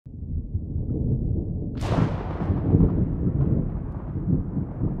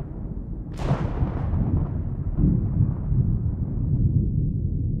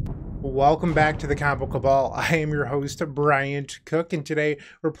Welcome back to the Combo Cabal. I am your host, Bryant Cook, and today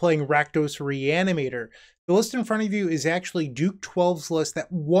we're playing Rakdos Reanimator. The list in front of you is actually Duke 12's list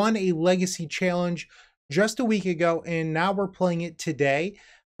that won a Legacy Challenge just a week ago, and now we're playing it today.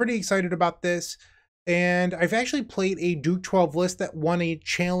 Pretty excited about this, and I've actually played a Duke 12 list that won a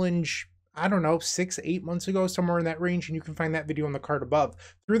challenge, I don't know, 6-8 months ago, somewhere in that range, and you can find that video on the card above.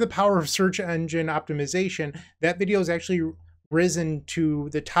 Through the power of search engine optimization, that video is actually risen to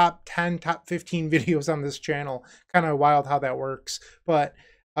the top 10, top 15 videos on this channel. Kind of wild how that works. But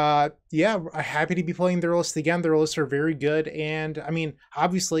yeah, I'm happy to be playing their list again. Their lists are very good. And I mean,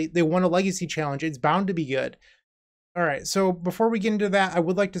 obviously they won a Legacy Challenge. It's bound to be good. All right, so before we get into that, I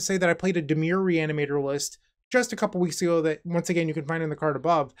would like to say that I played a BR Reanimator list just a couple weeks ago that, once again, you can find in the card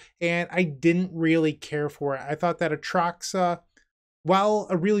above. And I didn't really care for it. I thought that Atraxa, while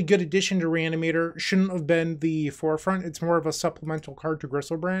a really good addition to Reanimator, shouldn't have been the forefront. It's more of a supplemental card to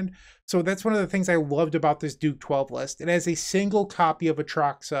Griselbrand. So that's one of the things I loved about this Duke 12 list. It has a single copy of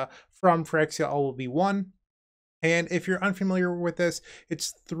Atraxa from Phyrexia LB1. And if you're unfamiliar with this,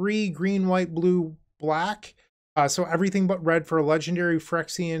 it's 3 green, white, blue, black. So everything but red for a legendary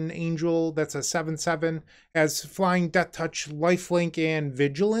Phyrexian Angel. That's a 7/7. As Flying, Death Touch, Lifelink, and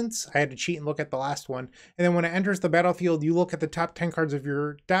Vigilance. I had to cheat and look at the last one. And then when it enters the battlefield, you look at the top 10 cards of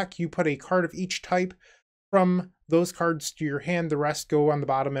your deck. You put a card of each type from those cards to your hand. The rest go on the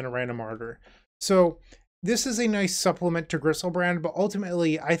bottom in a random order. So this is a nice supplement to Griselbrand, but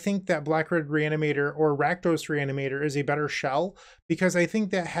ultimately I think that Black-Red Reanimator or Rakdos Reanimator is a better shell, because I think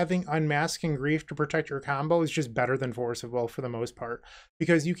that having Unmask and Grief to protect your combo is just better than Force of Will for the most part,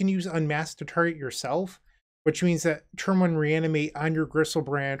 because you can use Unmask to target yourself, which means that turn 1 Reanimate on your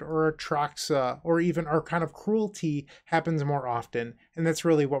Griselbrand or Atraxa or even Archon of Cruelty happens more often, and that's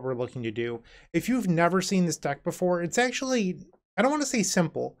really what we're looking to do. If you've never seen this deck before, it's actually, I don't want to say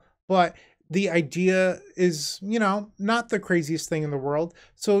simple, but the idea is, you know, not the craziest thing in the world.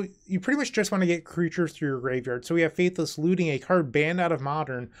 So you pretty much just want to get creatures through your graveyard. So we have Faithless Looting, a card banned out of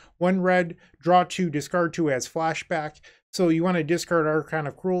Modern. 1 red, draw 2, discard 2 as flashback. So you want to discard Archon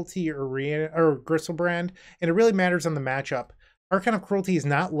of Cruelty or Griselbrand, and it really matters on the matchup. Archon of Cruelty is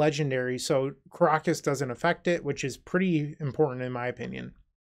not legendary, so Rakdos doesn't affect it, which is pretty important in my opinion.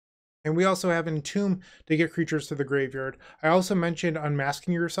 And we also have Entomb to get creatures to the graveyard. I also mentioned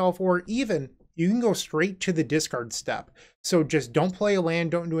unmasking yourself, or even you can go straight to the discard step. So just don't play a land,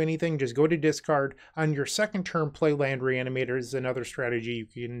 don't do anything, just go to discard. On your second turn, play land Reanimator is another strategy you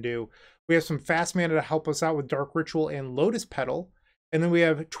can do. We have some fast mana to help us out with Dark Ritual and Lotus Petal. And then we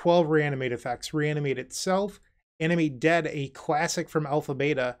have 12 Reanimate effects. Reanimate itself, Animate Dead, a classic from Alpha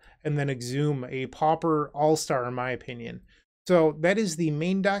Beta, and then Exhume, a pauper all-star in my opinion. So that is the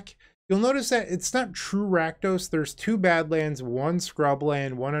main deck. You'll notice that it's not true Rakdos. There's 2 Badlands, 1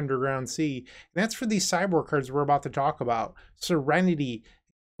 Scrubland, 1 Underground Sea. And that's for these sideboard cards we're about to talk about. Serenity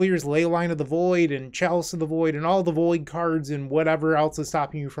clears Leyline of the Void and Chalice of the Void and all the Void cards and whatever else is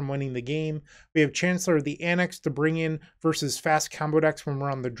stopping you from winning the game. We have Chancellor of the Annex to bring in versus fast combo decks when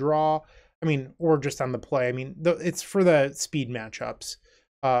we're on the draw. I mean, or just on the play. I mean, it's for the speed matchups.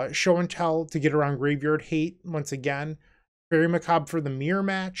 Show and Tell to get around Graveyard Hate once again. Very Macabre for the mirror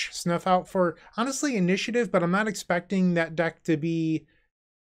match. Snuff Out for, honestly, initiative, but I'm not expecting that deck to be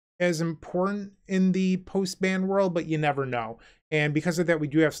as important in the post-ban world, but you never know. And because of that, we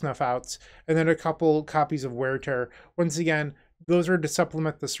do have Snuff Outs. And then a couple copies of Wear Tear. Once again, those are to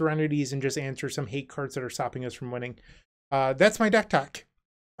supplement the Serenities and just answer some hate cards that are stopping us from winning. That's my deck talk.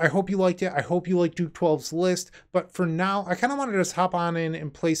 I hope you liked it. I hope you liked Duke 12's list. But for now, I kind of wanted to just hop on in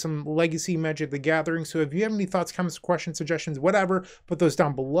and play some Legacy Magic the Gathering. So if you have any thoughts, comments, questions, suggestions, whatever, put those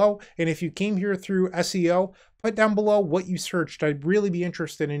down below. And if you came here through SEO, put down below what you searched. I'd really be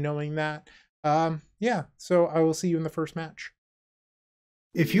interested in knowing that. Yeah, so I will see you in the first match.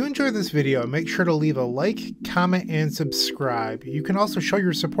 If you enjoyed this video, make sure to leave a like, comment, and subscribe. You can also show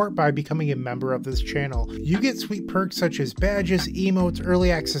your support by becoming a member of this channel. You get sweet perks such as badges, emotes,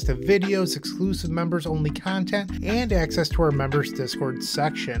 early access to videos, exclusive members-only content, and access to our members Discord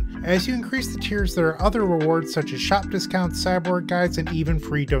section. As you increase the tiers, there are other rewards such as shop discounts, sideboard guides, and even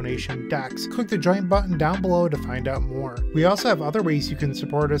free donation decks. Click the join button down below to find out more. We also have other ways you can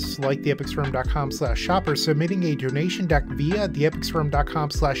support us, like theepicsforum.com/shop or submitting a donation deck via theepicsforum.com/donation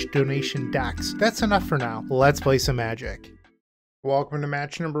decks. That's enough for now. Let's play some Magic. Welcome to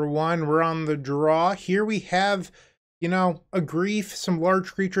match number 1. We're on the draw. Here we have, you know, a Grief, some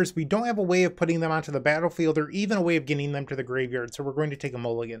large creatures. We don't have a way of putting them onto the battlefield or even a way of getting them to the graveyard, so we're going to take a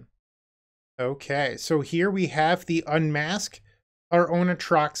mulligan. Okay, so here we have the Unmask, our own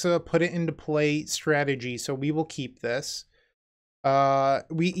Atraxa, put it into play strategy, so we will keep this.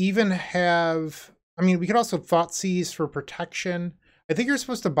 We even have, I mean, we could also Thoughtseize for protection. I think you're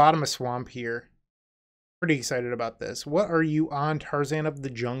supposed to bottom a swamp here. Pretty excited about this. What are you on,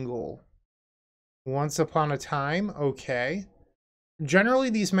 Tarzan-of-the-Jungle? Once Upon a Time? Okay. Generally,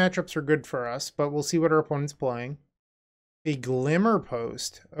 these matchups are good for us, but we'll see what our opponent's playing. A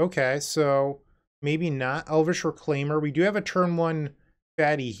Glimmerpost. Okay, so maybe not. Elvish Reclaimer. We do have a turn 1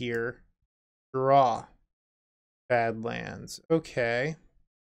 fatty here. Draw. Badlands. Okay.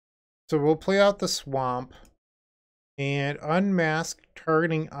 So we'll play out the swamp. And Unmask,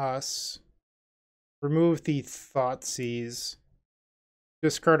 targeting us. Remove the Thoughtseize.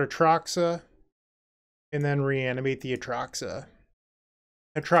 Discard Atraxa. And then reanimate the Atraxa.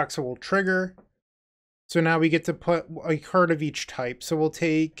 Atraxa will trigger. So now we get to put a card of each type. So we'll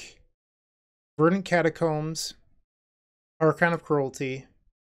take Verdant Catacombs, Archon of Cruelty,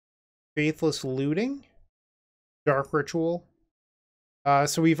 Faithless Looting, Dark Ritual.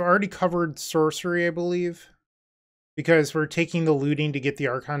 So we've already covered sorcery, I believe, because we're taking the looting to get the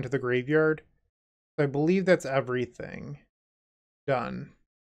Archon to the graveyard. So I believe that's everything. Done.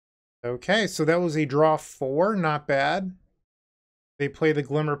 Okay, so that was a draw 4, not bad. They play the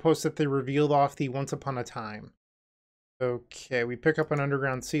Glimmerpost that they revealed off the Once Upon a Time. Okay, we pick up an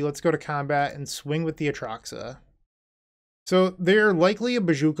Underground Sea. Let's go to combat and swing with the Atraxa. So they're likely a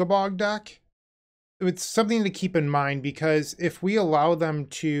Bazooka Bog deck. It's something to keep in mind because if we allow them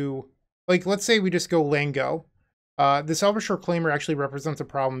to, like, let's say we just go Lango. This Elvish Reclaimer actually represents a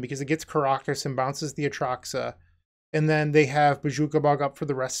problem because it gets Rakdos and bounces the Atraxa. And then they have Bazooka Bog up for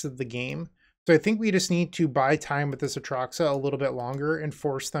the rest of the game. So I think we just need to buy time with this Atraxa a little bit longer and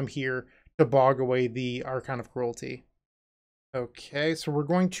force them here to bog away the Archon of Cruelty. Okay, so we're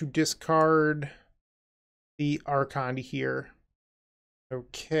going to discard the Archon here.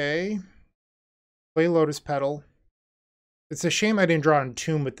 Okay. Play Lotus Petal. It's a shame I didn't draw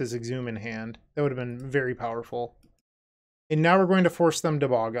Entomb with this Exhume in hand. That would have been very powerful. And now we're going to force them to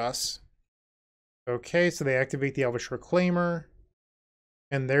bog us. Okay, so they activate the Elvish Reclaimer.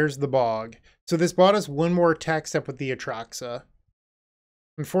 And there's the bog. So this bought us one more attack step with the Atraxa.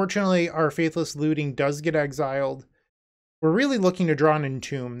 Unfortunately, our Faithless Looting does get exiled. We're really looking to draw an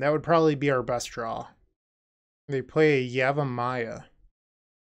Entomb. That would probably be our best draw. They play a Yavimaya.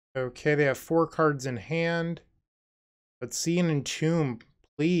 Okay, they have 4 cards in hand. Let's see an Entomb,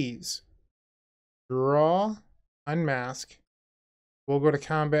 please. Draw, Unmask. We'll go to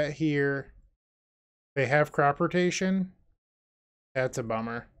combat here. They have crop rotation. That's a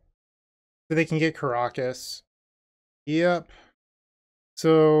bummer. So they can get Karakas. Yep.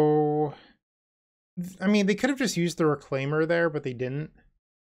 So, I mean, they could have just used the Reclaimer there, but they didn't.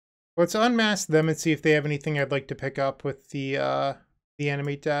 Let's unmask them and see if they have anything I'd like to pick up with the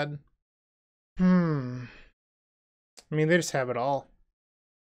Animate Dead. I mean, they just have it all.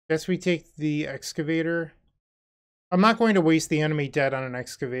 Guess we take the Excavator. I'm not going to waste the Animate Dead on an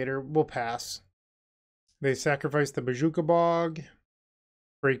Excavator. We'll pass. They sacrifice the Bazooka Bog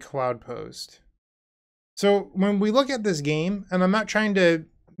for a Cloudpost. So when we look at this game, and I'm not trying to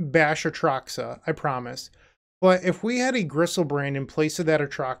bash Atraxa, I promise, but if we had a Griselbrand in place of that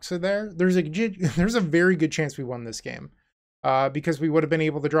Atraxa there, there's a very good chance we won this game. Because we would have been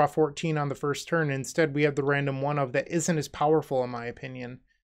able to draw 14 on the first turn. Instead, we have the random one of that isn't as powerful, in my opinion.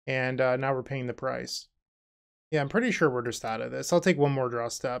 And now we're paying the price. Yeah, I'm pretty sure we're just out of this. I'll take one more draw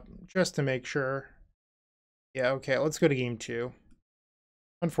step, just to make sure. Yeah, okay, let's go to game 2.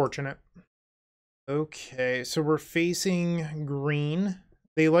 Unfortunate. Okay, so we're facing green.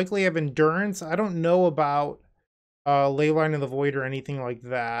 They likely have Endurance. I don't know about Leyline of the Void or anything like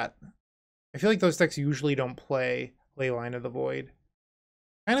that. I feel like those decks usually don't play Leyline of the Void.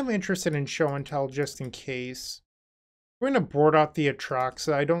 Kind of interested in Show and Tell just in case. We're going to board out the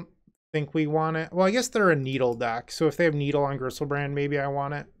Atraxa. I don't think we want it. Well, I guess they're a Needle deck, so if they have Needle on Griselbrand, maybe I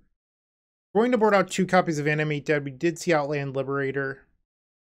want it. We're going to board out 2 copies of Animate Dead. We did see Outland Liberator.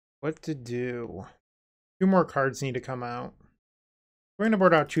 What to do? 2 more cards need to come out. We're going to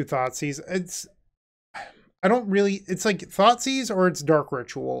board out 2 Thoughtseize. I don't really, it's like Thoughtseize or it's Dark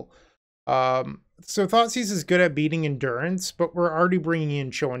Ritual. So Thoughtseize is good at beating Endurance, but we're already bringing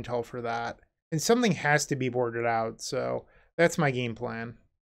in Show and Tell for that. And something has to be boarded out, so that's my game plan.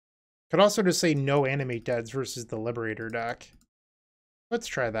 Could also just say no Animate Deads versus the Liberator deck. Let's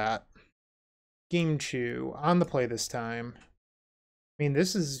try that. Game 2, on the play this time. I mean,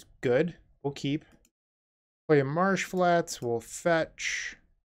 this is good. We'll keep. Play a Marsh Flats, we'll fetch.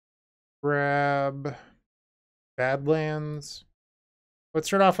 Grab Badlands. Let's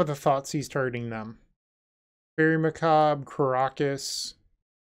start off with a Thoughtseize targeting them. Fairy Macabre, Karakas.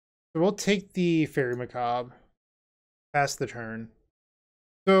 So we'll take the Fairy Macabre. Pass the turn.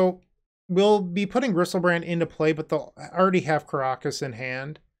 So we'll be putting Griselbrand into play, but they'll already have Rakdos in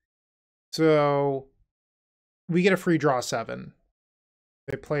hand. So we get a free draw 7.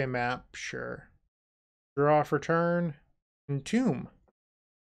 They play a map, sure. Draw for turn. Entomb.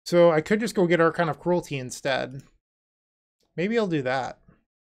 So I could just go get Archon of Cruelty instead. Maybe I'll do that.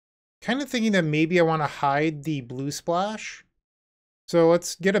 Kind of thinking that maybe I want to hide the blue splash. So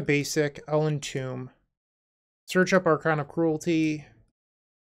let's get a basic. I'll Entomb. Search up Archon of Cruelty.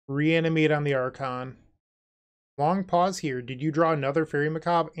 Reanimate on the Archon. Long pause here. Did you draw another Fairy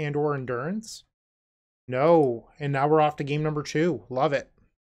Macabre and or Endurance? No. And now we're off to game number 2. Love it.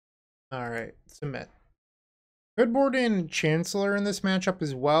 Alright, submit. Could board in Chancellor in this matchup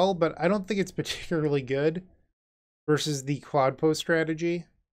as well, but I don't think it's particularly good versus the Cloudpost strategy.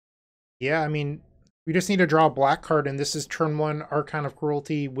 Yeah, I mean, we just need to draw a black card, and this is turn 1 Archon of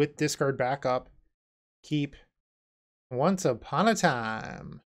Cruelty with discard backup. Keep. Once upon a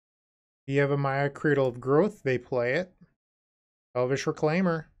time. You have a Maya Cradle of Growth, they play it. Elvish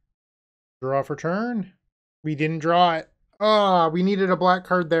Reclaimer. Draw for turn. We didn't draw it. Ah, we needed a black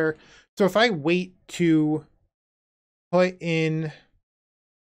card there. So if I wait to put in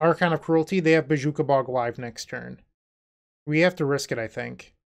Archon of Cruelty, they have Bojuka Bog live next turn. We have to risk it, I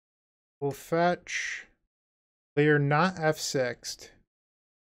think. We'll fetch. They are not F6'd.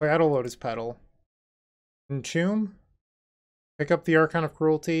 Play out a Lotus Petal. Entomb. Pick up the Archon of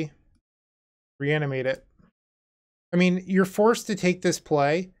Cruelty. Reanimate it. I mean, you're forced to take this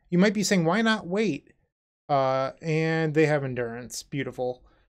play. You might be saying, why not wait? And they have Endurance. Beautiful.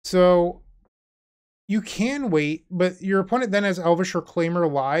 So you can wait, but your opponent then has Elvish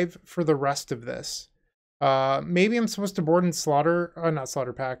Reclaimer live for the rest of this. Maybe I'm supposed to board and Slaughter, not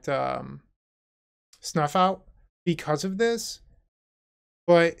Slaughter Pact, Snuff Out because of this.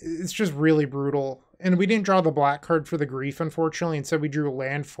 But it's just really brutal. And we didn't draw the black card for the Grief, unfortunately. Instead, we drew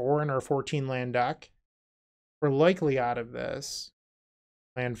land 4 in our 14 land deck. We're likely out of this.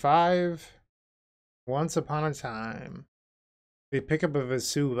 Land 5. Once upon a time. They pick up a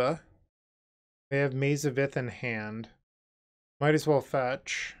Vesuva. They have Maze of Ith in hand. Might as well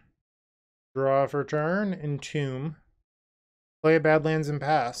fetch. Draw for turn. Entomb. Play a Badlands and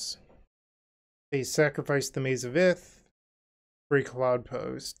pass. They sacrifice the Maze of Ith. Free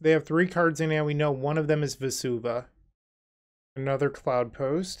Cloudpost. They have 3 cards in hand. We know one of them is Vesuva. Another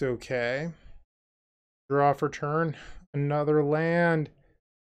Cloudpost. Okay. Draw for turn. Another land.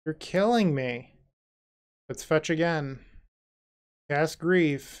 You're killing me. Let's fetch again. Cast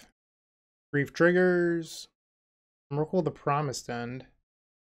Grief. Grief triggers. Miracle the Promised End.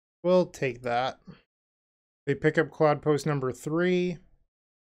 We'll take that. They pick up Cloudpost number 3.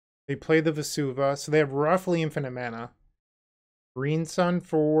 They play the Vesuva, so they have roughly infinite mana. Green Sun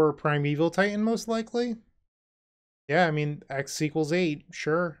for Primeval Titan, most likely? Yeah, I mean, X equals 8,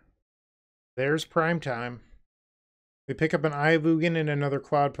 sure. There's prime time. They pick up an Eye of Ugin and another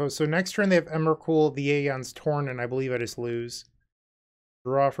Cloudpost. So next turn they have Emrakul, the Aeon's Torn, and I believe I just lose.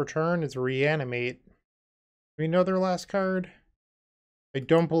 Draw for turn is Reanimate. Do we know their last card? I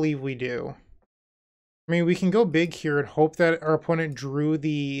don't believe we do. I mean, we can go big here and hope that our opponent drew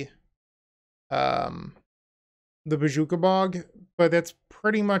the Bojuka Bog, but that's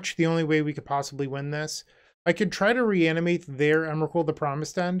pretty much the only way we could possibly win this. I could try to reanimate their Emrakul the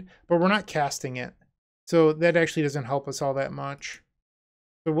Promised End, but we're not casting it. So that actually doesn't help us all that much.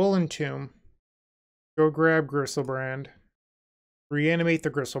 So we'll Entomb. Go grab Griselbrand. Reanimate the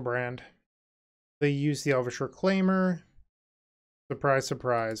Griselbrand. They use the Elvish Reclaimer. Surprise,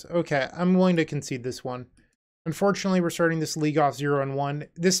 surprise. Okay, I'm willing to concede this one. Unfortunately, we're starting this league off 0-1.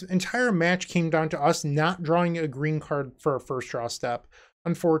 This entire match came down to us not drawing a green card for our first draw step.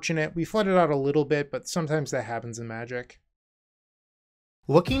 Unfortunate. We flooded out a little bit, but sometimes that happens in Magic.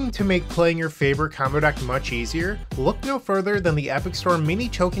 Looking to make playing your favorite combo deck much easier? Look no further than the Epic Storm Mini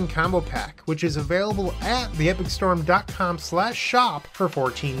Token Combo Pack, which is available at theepicstorm.com/shop for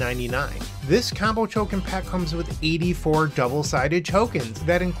 $14.99. This combo token pack comes with 84 double-sided tokens.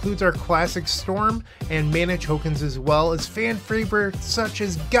 That includes our classic Storm and Mana tokens, as well as fan favorites such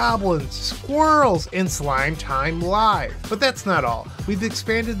as Goblins, Squirrels, and Slime Time Live. But that's not all. We've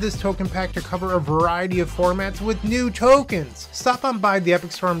expanded this token pack to cover a variety of formats with new tokens. Stop on by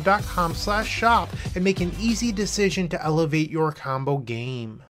theepicstorm.com/shop and make an easy decision to elevate your combo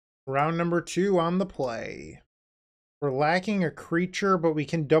game. Round number 2 on the play. We're lacking a creature, but we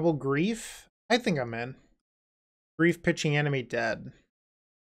can double Grief. I think I'm in. Grief pitching Animate Dead.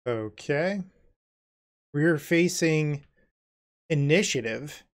 Okay. We're facing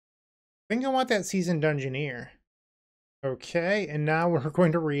Initiative. I think I want that Seasoned Dungeoneer. Okay, and now we're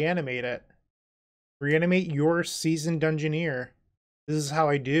going to reanimate it. Reanimate your seasoned dungeoneer. This is how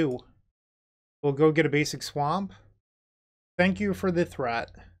I do. We'll go get a basic swamp. Thank you for the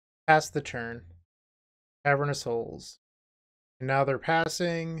threat. Pass the turn. Cavernous Holes. And now they're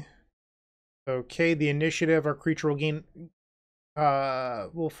passing. Okay, the initiative, our creature will gain...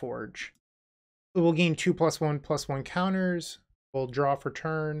 we'll forge. We'll gain 2+1/+1 counters. We'll draw for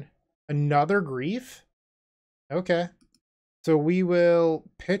turn. Another grief? Okay. So we will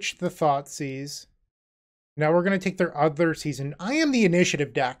pitch the Thoughtseize. Now we're going to take their other season. I am the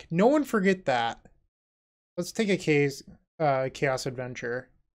initiative deck. No one forget that. Let's take a Chaos Adventure.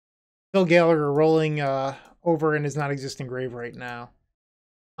 Phil Gallagher rolling over in his non-existent grave right now.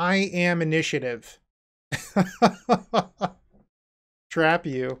 I am initiative. Trap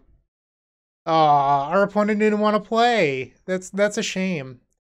you. Aw, our opponent didn't want to play. That's a shame.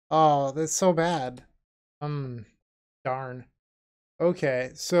 Oh, that's so bad. Darn.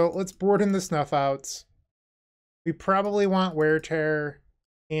 Okay, so let's board in the Snuff Outs. We probably want Wear Tear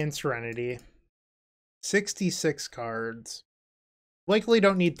and Serenity. 66 cards. Likely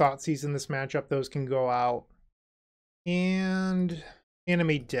don't need Thoughtseize in this matchup. Those can go out. And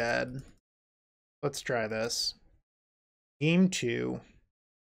Animate Dead. Let's try this. Game 2.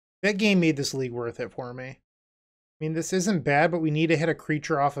 That game made this league worth it for me. I mean, this isn't bad, but we need to hit a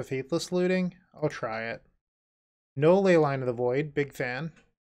creature off of Faithless Looting. I'll try it. No Leyline of the Void. Big fan.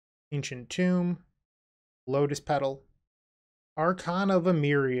 Ancient Tomb. Lotus Petal. Archon of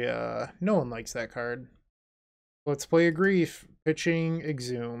Cruelty. No one likes that card. Let's play a Grief. Pitching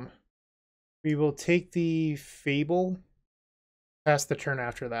Exhume. We will take the Fable. Pass the turn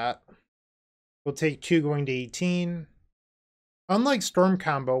after that. We'll take 2 going to 18. Unlike Storm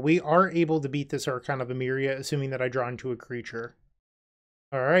Combo, we are able to beat this Archon of Cruelty, assuming that I draw into a creature.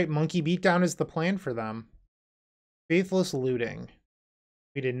 Alright, Monkey Beatdown is the plan for them. Faithless Looting.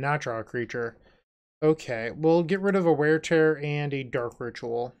 We did not draw a creature. Okay, we'll get rid of a Wear Tear and a Dark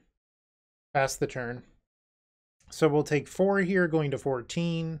Ritual. Pass the turn. So we'll take 4 here, going to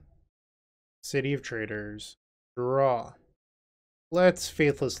 14. City of Traders. Draw. Let's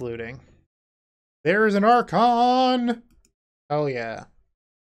Faithless Looting. There's an Archon! Hell yeah.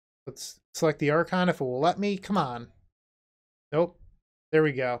 Let's select the Archon if it will let me. Come on. Nope. There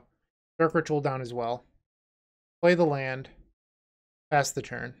we go. Dark Ritual down as well. Play the land. Pass the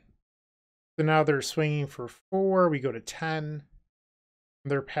turn. So now they're swinging for 4. We go to 10.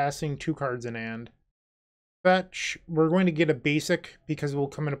 They're passing 2 cards in hand. Fetch. We're going to get a basic because we'll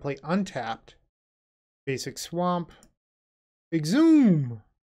come into play untapped. Basic Swamp. Exhume.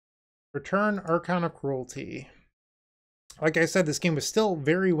 Return Archon of Cruelty. Like I said, this game was still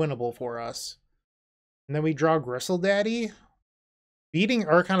very winnable for us. And then we draw Griselbrand. Beating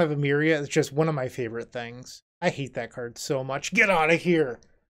Archon of Cruelty is just one of my favorite things. I hate that card so much. Get out of here.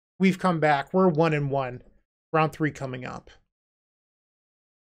 We've come back. We're 1-1. Round 3 coming up.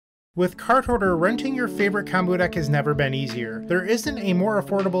 With Card Hoarder, renting your favorite combo deck has never been easier. There isn't a more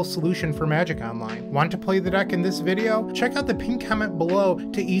affordable solution for Magic Online. Want to play the deck in this video? Check out the pinned comment below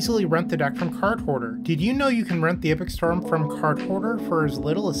to easily rent the deck from Card Hoarder. Did you know you can rent the Epic Storm from Card Hoarder for as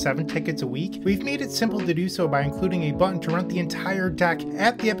little as 7 tickets a week? We've made it simple to do so by including a button to rent the entire deck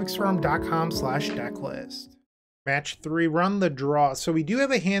at theepicstorm.com/decklist. Match 3, run the draw. So we do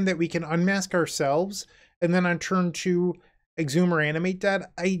have a hand that we can unmask ourselves, and then on turn 2, Exhume or Animate Dead.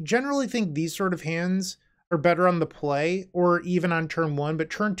 I generally think these sort of hands are better on the play, or even on turn 1, but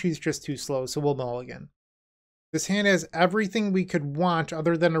turn 2 is just too slow, so we'll mulligan. This hand has everything we could want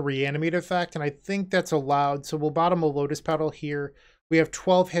other than a Reanimate effect, and I think that's allowed, so we'll bottom a Lotus Petal here. We have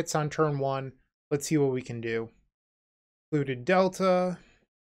 12 hits on turn 1. Let's see what we can do. Included Delta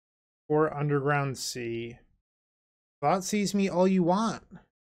or Underground Sea. Thoughtseize me all you want.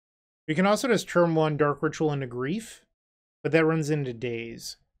 We can also just turn 1 Dark Ritual into Grief, but that runs into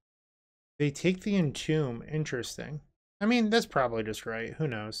Daze. They take the Entomb. Interesting. I mean, that's probably just right. Who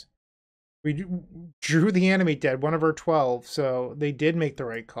knows? We drew the Animate Dead, one of our 12, so they did make the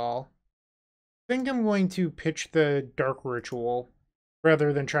right call. I think I'm going to pitch the Dark Ritual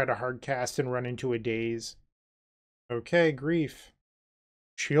rather than try to hardcast and run into a Daze. Okay, Grief.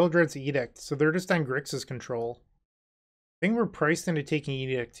 Sheoldred's Edict, so they're just on Grixis control. I think we're priced into taking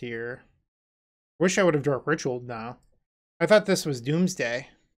Edict here. Wish I would have Dark Ritualed now. I thought this was Doomsday,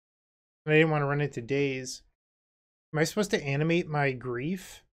 and I didn't want to run into Daze. Am I supposed to animate my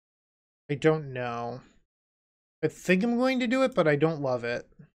Grief? I don't know. I think I'm going to do it, but I don't love it.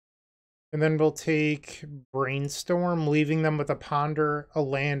 And then we'll take Brainstorm, leaving them with a Ponder, a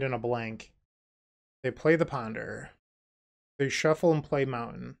land, and a blank. They play the Ponder. They shuffle and play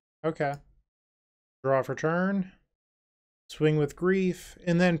Mountain. Okay. Draw for turn. Swing with Grief,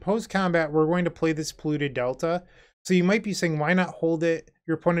 and then post-combat, we're going to play this Polluted Delta. So you might be saying, why not hold it?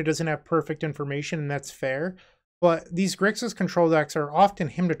 Your opponent doesn't have perfect information, and that's fair. But these Grixis control decks are often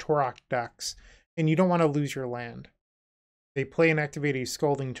Hymn to Torok decks, and you don't want to lose your land. They play and activate a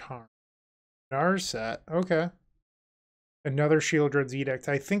Scalding Tarn. Our set, okay. Another Shieldred's Edict.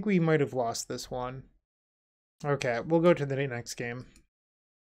 I think we might have lost this one. Okay, we'll go to the next game.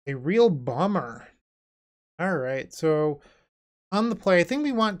 A real bummer. Alright, so on the play, I think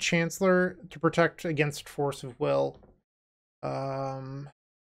we want Chancellor to protect against Force of Will.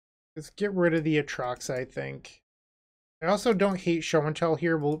 Let's get rid of the Atraxa, I think. I also don't hate Show and Tell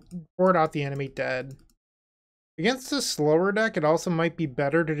here. We'll board out the Animate Dead. Against a slower deck, it also might be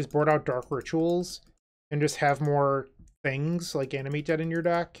better to just board out Dark Rituals and just have more things like Animate Dead in your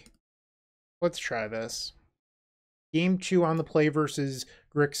deck. Let's try this. Game 2 on the play versus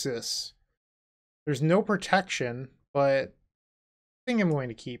Grixis. There's no protection, but I think I'm going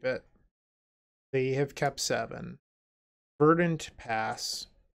to keep it. They have kept 7. Verdant Pass.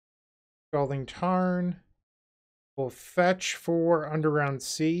 Scalding Tarn. We'll fetch for Underground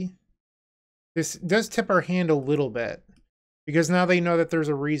Sea. This does tip our hand a little bit, because now they know that there's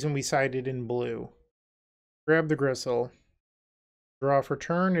a reason we sided in blue. Grab the Gristle. Draw for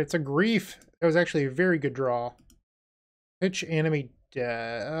turn. It's a Grief. That was actually a very good draw. Pitch Animate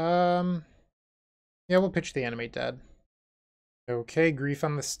Dead. Yeah, we'll pitch the Animate Dead. Okay, Grief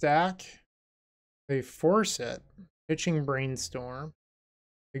on the stack. They force it. Pitching Brainstorm.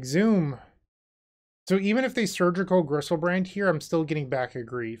 Exhume. So even if they Surgical Griselbrand here, I'm still getting back a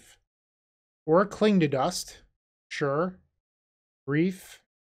Grief. Or a Cling to Dust. Sure. Grief.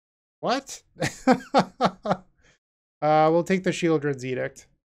 What? We'll take the Shieldred's Edict.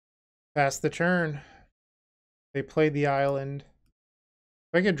 Pass the turn. They play the island.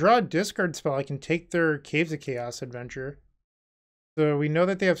 If I could draw a discard spell, I can take their Caves of Chaos adventure. So we know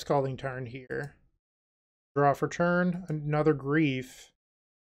that they have Scalding Tarn here. Draw for turn. Another Grief.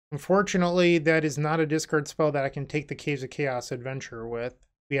 Unfortunately, that is not a discard spell that I can take the Caves of Chaos adventure with.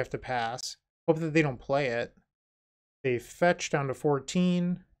 We have to pass. Hope that they don't play it. They fetch down to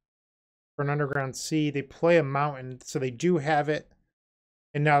 14 for an Underground Sea. They play a mountain, so they do have it.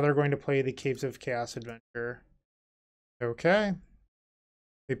 And now they're going to play the Caves of Chaos adventure. Okay.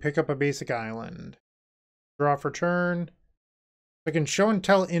 They pick up a basic island. Draw for turn. I can Show and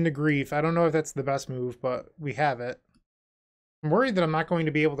Tell into Grief. I don't know if that's the best move, but we have it. I'm worried that I'm not going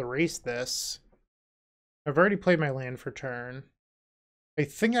to be able to race this. I've already played my land for turn. I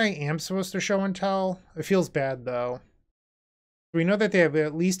think I am supposed to Show and Tell. It feels bad, though. We know that they have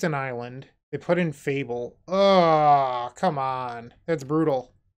at least an island. They put in Fable. Oh, come on. That's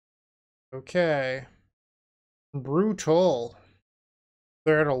brutal. Okay. Brutal.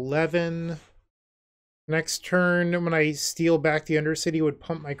 They're at 11. Next turn, when I steal back the Undercity, it would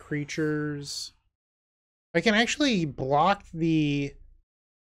pump my creatures. I can actually block the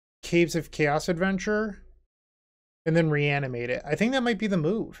Caves of Chaos adventure and then reanimate it. I think that might be the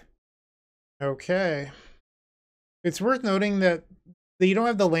move. Okay. It's worth noting that they don't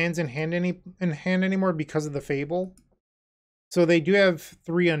have the lands in hand anymore because of the Fable. So they do have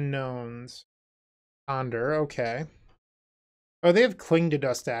 3 unknowns. Ponder, okay. Oh, they have Cling to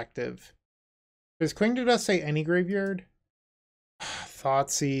Dust active. Does Cling to Dust say any graveyard?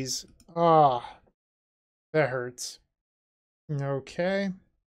 Thoughtseize. Ah, oh, that hurts. Okay.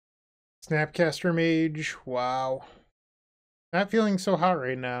 Snapcaster Mage. Wow. Not feeling so hot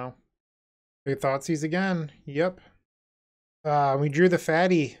right now. We Thoughtseize again. Yep. We drew the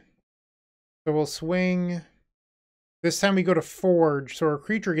fatty. So we'll swing. This time we go to Forge, so our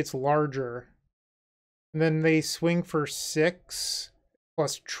creature gets larger. And then they swing for 6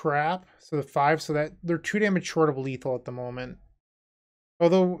 plus Trap, so the 5, so that they're 2 damage short of lethal at the moment.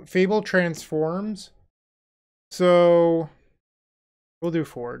 Although Fable transforms, so we'll do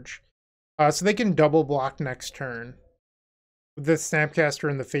Forge. So they can double block next turn with the Snapcaster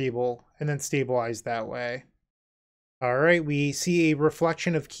and the Fable, and then stabilize that way. Alright, we see a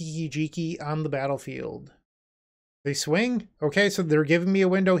reflection of Kiki-Jiki on the battlefield. They swing? Okay, so they're giving me a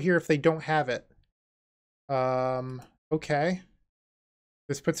window here if they don't have it. Okay.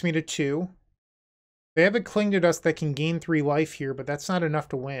 This puts me to 2. They have a Cling to Dust that can gain 3 life here, but that's not enough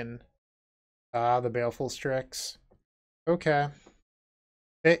to win. The Baleful Strix. Okay.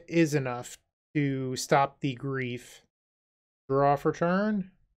 That is enough to stop the Grief. Draw for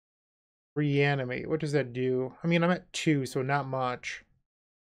turn. Reanimate. What does that do? I mean, I'm at 2, so not much.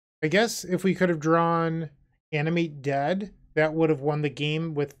 I guess if we could have drawn Animate Dead, that would have won the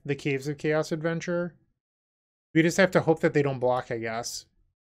game with the Caves of Chaos adventure. We just have to hope that they don't block, I guess.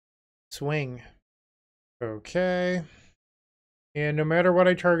 Swing. Okay. And no matter what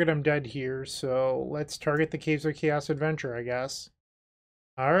I target, I'm dead here. So let's target the Caves of Chaos Adventure, I guess.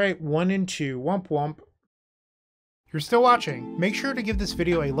 All right, 1 and 2. Wump wump. If you're still watching, make sure to give this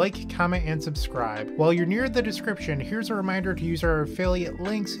video a like, comment, and subscribe. While you're near the description, here's a reminder to use our affiliate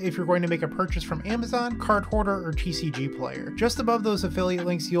links if you're going to make a purchase from Amazon, Card Hoarder, or TCG Player. Just above those affiliate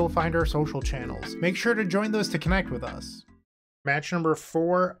links, you'll find our social channels. Make sure to join those to connect with us. Match number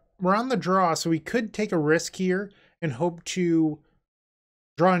 4. We're on the draw, so we could take a risk here and hope to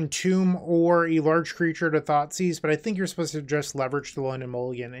draw Entomb or a large creature to Thoughtseize, but I think you're supposed to just leverage the London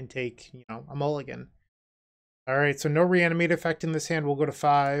Mulligan and take, a mulligan. Alright, so no Reanimate effect in this hand. We'll go to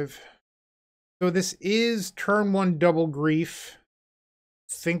 5. So this is turn 1 double grief.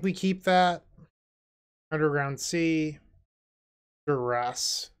 Think we keep that. Underground Sea.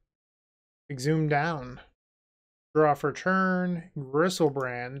 Duress. Exhume down. Draw for turn.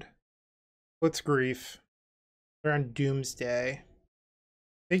 Griselbrand. What's grief? They're on Doomsday.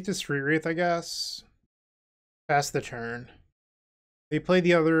 Take the Street Wraith, I guess. Pass the turn. They play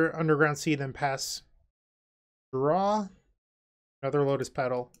the other Underground Sea, then pass. Draw. Another Lotus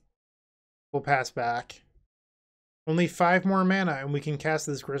Petal. We'll pass back. Only 5 more mana and we can cast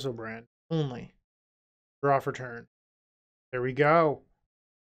this Griselbrand. Only. Draw for turn. There we go.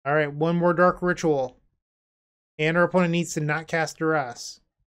 Alright, 1 more Dark Ritual. And our opponent needs to not cast Duress.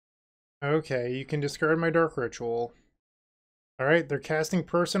 Okay, you can discard my Dark Ritual. Alright, they're casting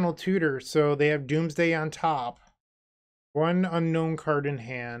Personal Tutor, so they have Doomsday on top. 1 unknown card in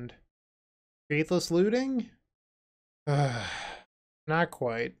hand. Faithless Looting? Not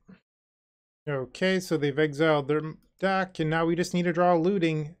quite. Okay, so they've exiled their deck, and now we just need to draw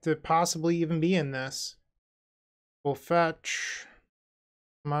Looting to possibly even be in this. We'll fetch.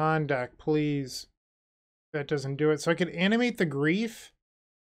 Come on, deck, please. That doesn't do it. So I could animate the Grief,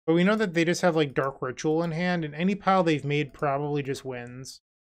 but we know that they just have like Dark Ritual in hand, and any pile they've made probably just wins.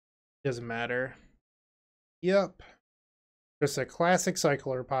 Doesn't matter. Yep. Just a classic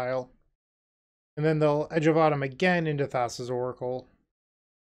Cycler pile. And then they'll Edge of Autumn again into Thassa's Oracle.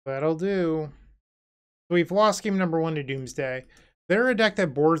 That'll do. So we've lost game number 1 to Doomsday. They're a deck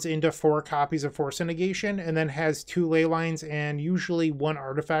that boards into 4 copies of Force of Negation and then has 2 ley lines and usually 1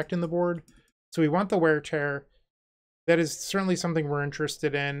 artifact in the board. So we want the Wear Tear. That is certainly something we're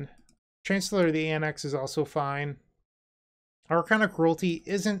interested in. Chancellor of the Annex is also fine. Archon of Cruelty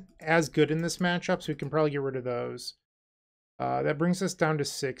isn't as good in this matchup, so we can probably get rid of those. That brings us down to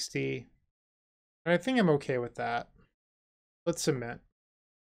 60. I think I'm okay with that. Let's submit.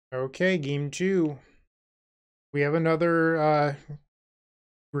 Okay, game 2. We have another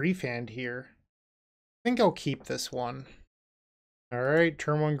Grief hand here. I think I'll keep this one. Alright,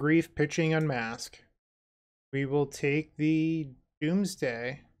 turn 1 Grief, pitching Unmask. We will take the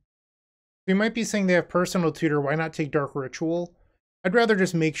Doomsday. We might be saying they have Personal Tutor, why not take Dark Ritual? I'd rather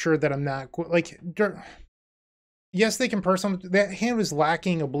just make sure that I'm not, like, yes, they can personal. That hand was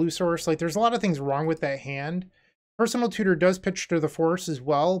lacking a blue source. Like, there's a lot of things wrong with that hand. Personal Tutor does pitch to the force as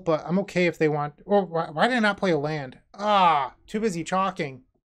well, but I'm okay if they want. Oh, why did I not play a land? Ah, too busy chalking.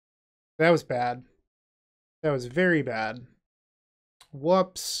 That was bad. That was very bad.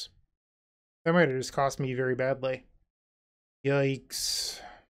 Whoops. That might have just cost me very badly. Yikes.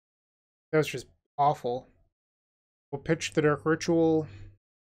 That was just awful. We'll pitch the Dark Ritual.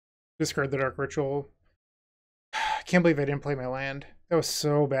 Discard the Dark Ritual. I can't believe I didn't play my land. That was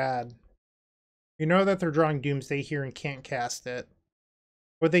so bad. You know that they're drawing Doomsday here and can't cast it.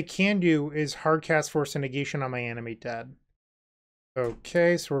 What they can do is hard cast Force of Negation on my Animate Dead.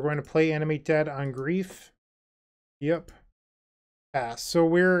 Okay, so we're going to play Animate Dead on Grief. Yep. Pass.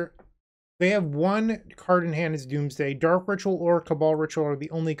 So they have 1 card in hand is Doomsday. Dark Ritual or Cabal Ritual are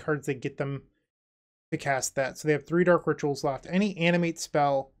the only cards that get them to cast that. So they have 3 Dark Rituals left. Any Animate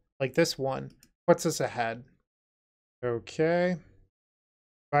spell, like this one, puts us ahead. Okay.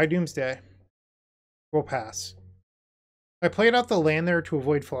 Bye, Doomsday. We'll pass. I played out the land there to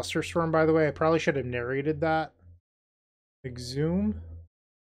avoid Flusterstorm, by the way. I probably should have narrated that. Exhume.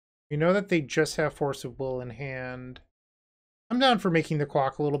 We know that they just have Force of Will in hand. I'm down for making the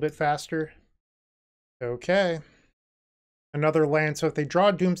clock a little bit faster. Okay. Another land, so if they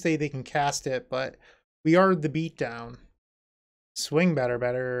draw Doomsday, they can cast it, but we are the beatdown. Swing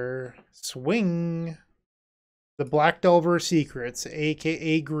better. Swing. The Black Delver Secrets,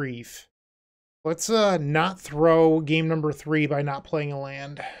 aka Grief. Let's not throw game number 3 by not playing a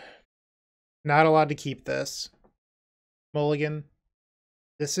land. Not allowed to keep this. Mulligan.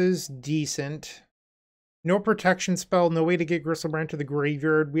 This is decent. No protection spell, no way to get Griselbrand to the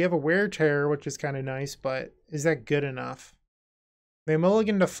graveyard. We have a Wear Tear, which is kind of nice, but is that good enough? They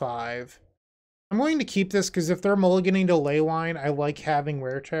mulligan to 5. I'm going to keep this because if they're mulliganing to Leyline, I like having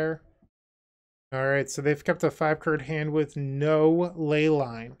Wear Tear. Alright, so they've kept a 5-card hand with no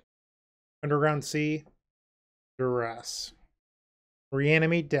Leyline. Underground Sea. Duress.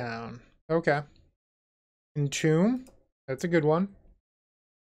 Reanimate down. Okay. Entomb. That's a good one.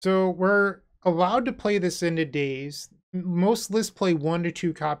 So we're allowed to play this into Daze. Most lists play 1 to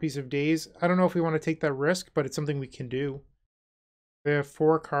 2 copies of Daze. I don't know if we want to take that risk, but it's something we can do. They have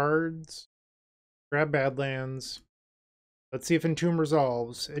 4 cards. Grab Badlands. Let's see if Entomb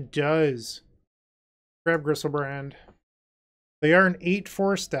resolves. It does. Grab Griselbrand. They are an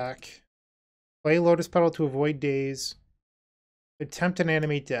 8-4 deck. Play Lotus Petal to avoid Daze. Attempt an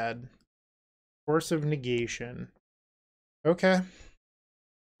Animate Dead. Force of Negation. Okay.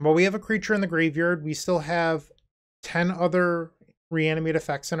 Well, we have a creature in the graveyard. We still have 10 other Reanimate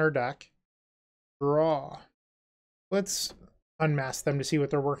effects in our deck. Draw. Let's unmask them to see what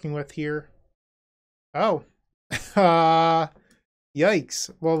they're working with here. Oh.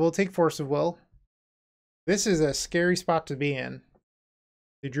 Yikes. Well, we'll take Force of Will. This is a scary spot to be in.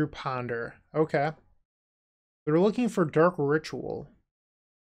 They drew Ponder. Okay. They're looking for Dark Ritual.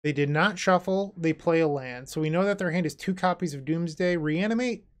 They did not shuffle. They play a land. So we know that their hand is 2 copies of Doomsday.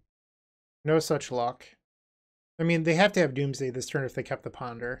 Reanimate? No such luck. I mean, they have to have Doomsday this turn if they kept the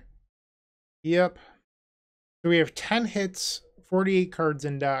Ponder. Yep. So we have 10 hits, 48 cards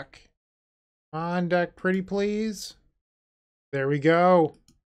in deck. On deck, pretty please. There we go.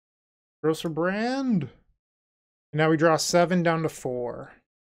 Griselbrand. And now we draw 7 down to 4.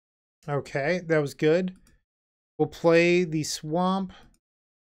 Okay, that was good. We'll play the Swamp,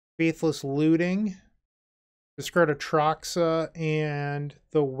 Faithless Looting, discard Atraxa, and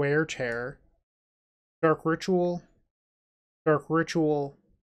the Wear Tear. Dark Ritual,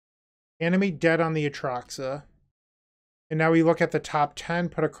 Animate Dead on the Atraxa. And now we look at the top 10,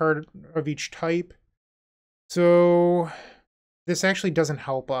 put a card of each type. So this actually doesn't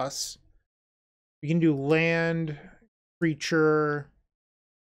help us. We can do land, creature,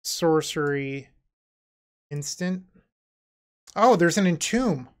 sorcery, instant. Oh, there's an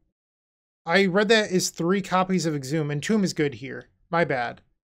Entomb. I read that is 3 copies of Exhume. Entomb is good here. My bad.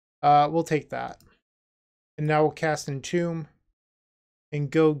 We'll take that. And now we'll cast Entomb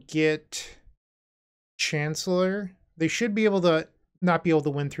and go get Chancellor. They should be able to not be able to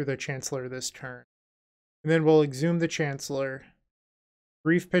win through the Chancellor this turn. And then we'll Exhume the Chancellor.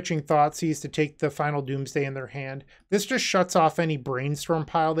 Brief pitching Thoughtseize to take the final Doomsday in their hand. This just shuts off any brainstorm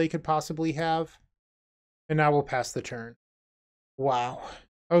pile they could possibly have. And now we'll pass the turn. Wow.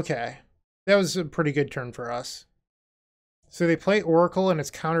 Okay. That was a pretty good turn for us. So they play Oracle and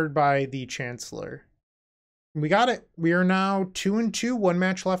it's countered by the Chancellor. We got it. We are now 2-2, 1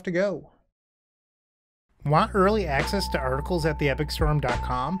 match left to go. Want early access to articles at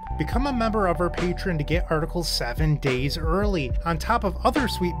theepicstorm.com? Become a member of our Patreon to get articles 7 days early, on top of other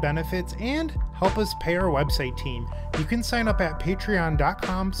sweet benefits, and help us pay our website team. You can sign up at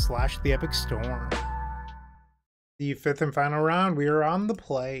patreon.com/theepicstorm. The 5th and final round, we are on the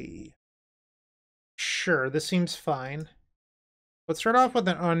play. Sure, this seems fine. Let's start off with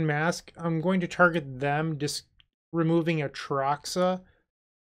an Unmask. I'm going to target them, just removing Atraxa.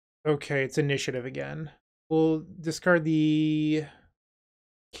 Okay, it's initiative again. We'll discard the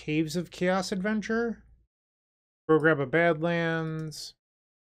Caves of Chaos Adventure. Go grab a Badlands.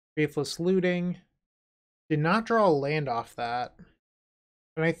 Faithless Looting. Did not draw a land off that.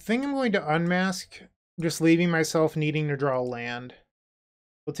 And I think I'm going to Unmask, just leaving myself needing to draw a land.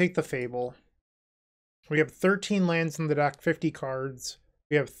 We'll take the Fable. We have 13 lands in the deck, 50 cards.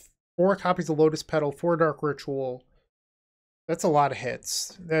 We have 4 copies of Lotus Petal, 4 Dark Ritual. That's a lot of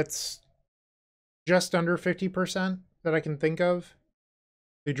hits. That's just under 50% that I can think of.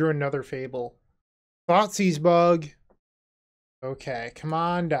 They drew another Fable. Thoughtseize Bug. Okay, come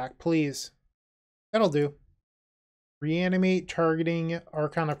on, deck, please. That'll do. Reanimate targeting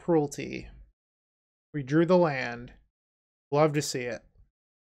Archon of Cruelty. We drew the land. Love to see it.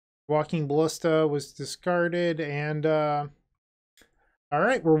 Walking Ballista was discarded, and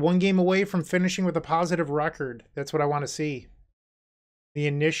alright, we're 1 game away from finishing with a positive record. That's what I want to see. The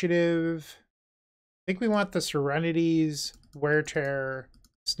initiative, I think we want the Serenities, Wear Tear,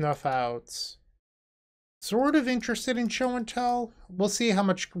 Snuff Outs. Sort of interested in Show and Tell. We'll see how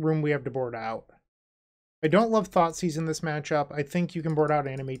much room we have to board out. I don't love Thoughtseize in this matchup. I think you can board out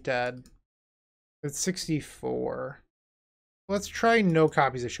Animate Dead. It's 64. Let's try no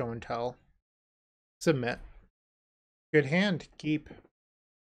copies of Show and Tell. Submit. Good hand. Keep.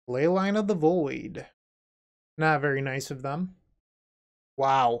 Leyline of the Void. Not very nice of them.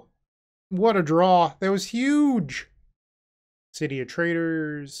 Wow. What a draw. That was huge. City of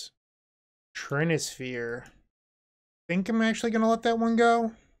Traders. Trinisphere. Think I'm actually going to let that one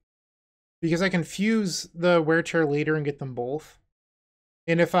go. Because I can fuse the wear chair later and get them both.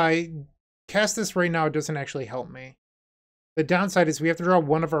 And if I cast this right now, it doesn't actually help me. The downside is we have to draw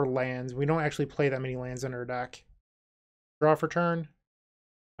one of our lands. We don't actually play that many lands in our deck. Draw for turn.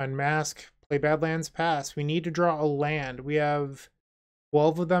 Unmask. Play Badlands. Pass. We need to draw a land. We have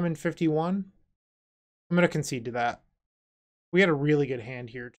 12 of them in 51. I'm going to concede to that. We had a really good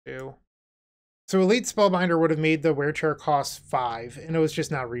hand here, too. So Elite Spellbinder would have made the wear chair cost 5, and it was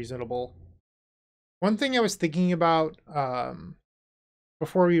just not reasonable. One thing I was thinking about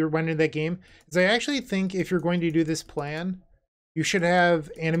before we went into that game is I actually think if you're going to do this plan, you should have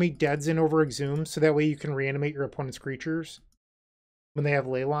Animate Deads in over Exhume, so that way you can reanimate your opponent's creatures when they have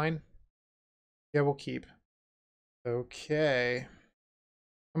Leyline. Yeah, we'll keep. Okay.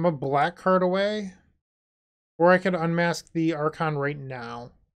 I'm a black card away. Or I could unmask the Archon right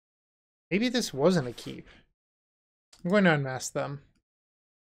now. Maybe this wasn't a keep. I'm going to unmask them.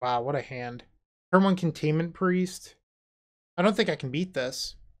 Wow, what a hand. Turn 1 Containment Priest. I don't think I can beat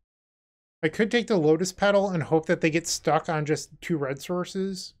this. I could take the Lotus Petal and hope that they get stuck on just 2 red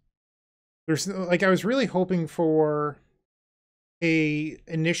sources. There's like I was really hoping for a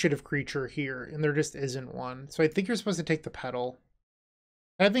initiative creature here, and there just isn't one. So I think you're supposed to take the Petal.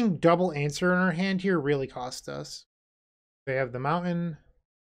 Having double answer in our hand here really cost us. They have the Mountain.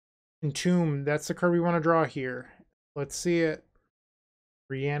 Entomb, that's the card we want to draw here. Let's see it.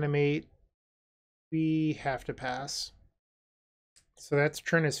 Reanimate. We have to pass. So that's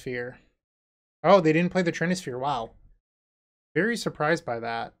Trinisphere. Oh, they didn't play the Trinisphere. Wow. Very surprised by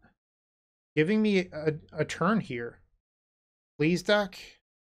that. Giving me a turn here. Please, duck.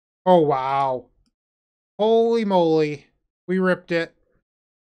 Oh, wow. Holy moly. We ripped it.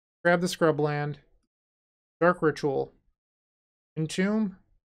 Grab the Scrubland. Dark Ritual. Entomb.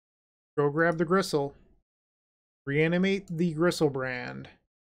 Go grab the Gristle. Reanimate the Griselbrand.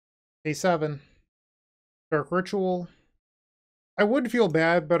 Pay 7. Dark Ritual. I would feel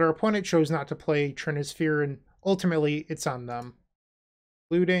bad, but our opponent chose not to play Trinisphere, and ultimately it's on them.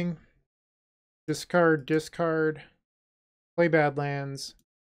 Looting. Discard, discard. Play Badlands.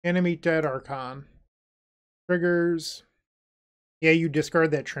 Animate Dead Archon. Triggers. Yeah, you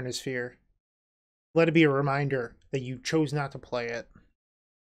discard that Trinisphere. Let it be a reminder that you chose not to play it.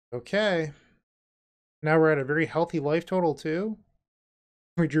 Okay. Now we're at a very healthy life total, too.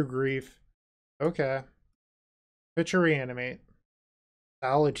 We drew Grief. Okay. Pitch a Reanimate.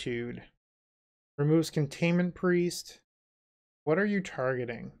 Solitude. Removes Containment Priest. What are you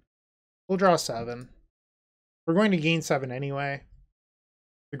targeting? We'll draw 7. We're going to gain 7 anyway.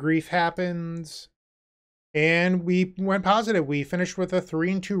 The Grief happens. And we went positive. We finished with a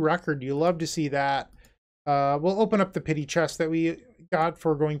 3-2 record. You love to see that. We'll open up the pity chest that we got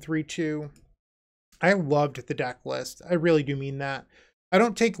for going 3-2. I loved the deck list. I really do mean that. I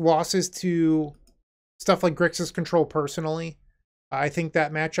don't take losses to stuff like Grixis Control personally. I think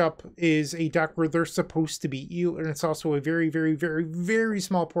that matchup is a deck where they're supposed to beat you, and it's also a very, very, very, very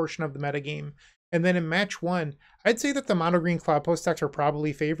small portion of the metagame. And then in match 1, I'd say that the Mono-Green Cloudpost decks are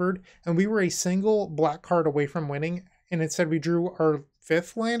probably favored, and we were a single black card away from winning, and instead we drew our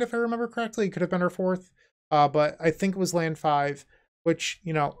 5th land, if I remember correctly. It could have been our 4th, but I think it was land 5, which,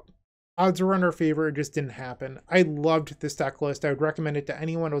 you know, odds were in our favor. It just didn't happen. I loved this deck list. I would recommend it to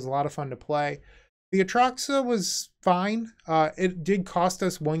anyone. It was a lot of fun to play. The Atraxa was fine. It did cost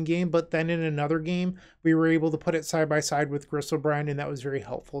us 1 game, but then in another game, we were able to put it side by side with Griselbrand, and that was very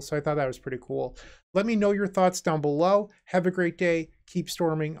helpful. So I thought that was pretty cool. Let me know your thoughts down below. Have a great day. Keep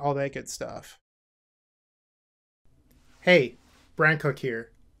storming, all that good stuff. Hey, Bryant Cook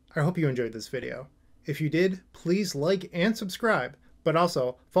here. I hope you enjoyed this video. If you did, please like and subscribe, but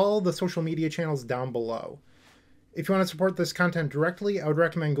also follow the social media channels down below. If you want to support this content directly, I would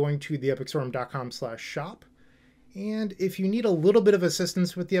recommend going to theepicstorm.com/shop. And if you need a little bit of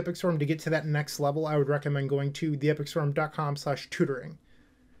assistance with the Epic Storm to get to that next level, I would recommend going to theepicstorm.com/tutoring.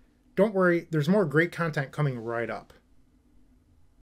 Don't worry, there's more great content coming right up.